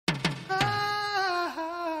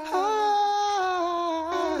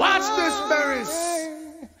Watch this, Berries.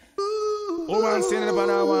 Who wants to know about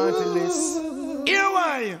I want to listen? Here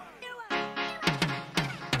why?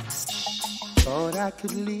 Thought I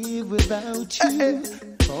could live without you.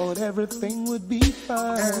 Thought everything would be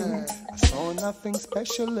fine. I saw nothing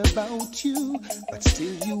special about you, but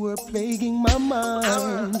still you were plaguing my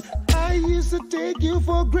mind. I used to take you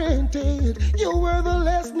for granted. You were the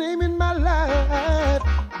last name in my life.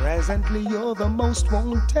 Presently you're the most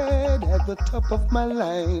wanted at the top of my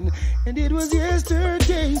line. And it was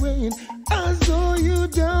yesterday when I saw you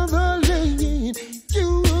down the lane.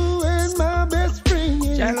 You and my best friend.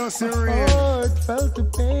 Jealousy my real. heart felt the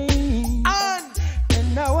pain.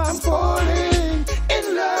 And now I'm falling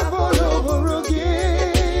in love all over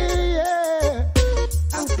again. Yeah.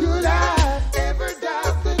 How could I ever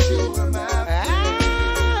doubt that you were my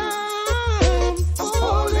friend? I'm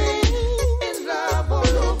falling in love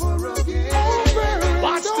all over again.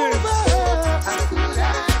 Watch this. How could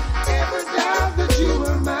I ever doubt that you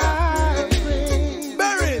were my friend?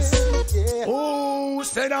 Berries. Yeah. Oh,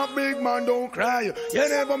 say that big man don't cry. You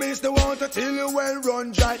never miss the water till you well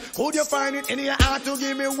run dry. Could you find it in your heart to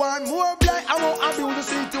give me one more blight? I won't abuse the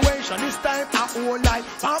situation. This time I won't lie.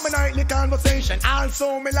 For my nightly conversation,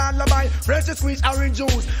 also me lullaby. Fresh squeeze orange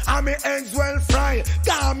juice, and me eggs well fried.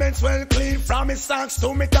 Garments well clean, from me socks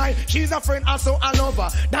to me tie. She's a friend, also a lover.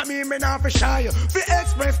 That mean me not for shy. Fi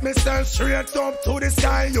express myself straight up to the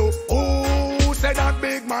sky. You, oh, say that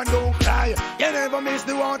big man don't cry. You never miss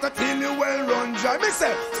the water till you well run dry. Me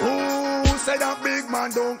say, oh, say that big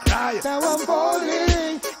man don't cry. Now I'm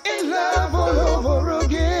falling in love all over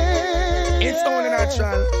again. It's only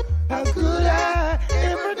natural. How could I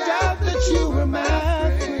ever doubt that you were my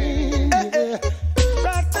friend? Yeah.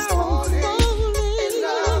 Right now I'm falling in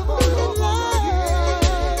love all over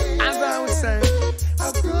again. As I was saying,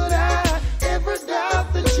 how could I ever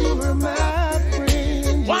doubt that you were my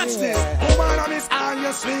friend? watch this. Woman, I miss all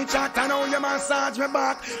your sweet chat. I know you massage me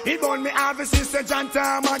back. It on me have a sister John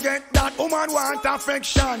time I get that. Woman want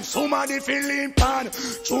affection. Somebody feeling pan.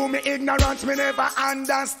 Through me ignorance, me never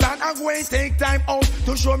understand. I'm going to take time out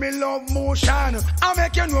to show me love motion. I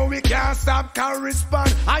make you know we can't stop,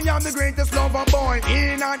 correspond. I am the greatest lover boy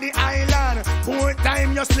in the island. More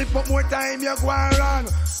time you slip up, more time you go around.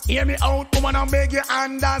 Hear me out, woman, I beg you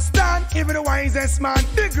understand. Even the wisest man,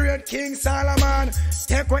 the great King Solomon,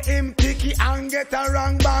 take with him picky and get a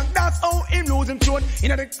wrong bank. That's how him lose him throne in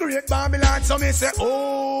the great Babylon. So me say,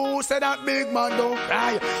 oh, say that big man don't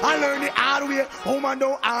cry. I learn the hard way, woman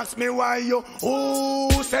don't ask me why you.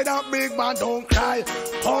 Oh, say that big man don't cry.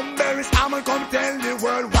 Come Berries, I'ma come tell the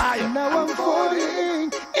world why. Now I'm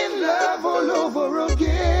falling in love all over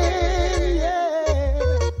again.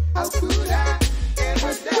 Yeah. How could I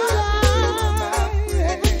ever doubt you were my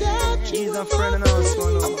friend? She's a friend and also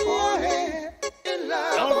I'm no. falling in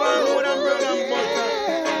love Don't all worry, over what I'm bread and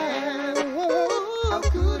butter. again. How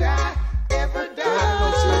could I ever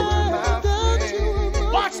doubt you were my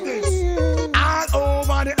friend? Watch this. All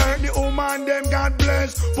over the earth, the woman them God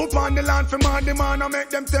bless. Put on the land for man, the man, I make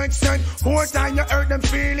them take sense. More time you hurt them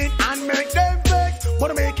feeling and make them vex. But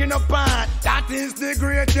I'm making a part, that is the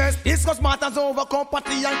greatest. Discuss matters over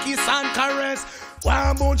company and kiss and caress.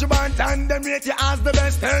 While Buju Banton, them rate you as the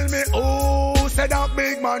best. Tell me, oh, say that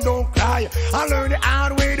big man don't cry. I learn the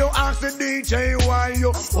hard way, don't ask the DJ why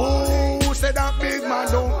you. Oh, say that big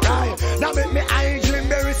man don't cry. Now make me eye dream,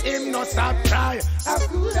 there is him, no stop cry. How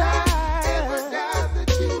could I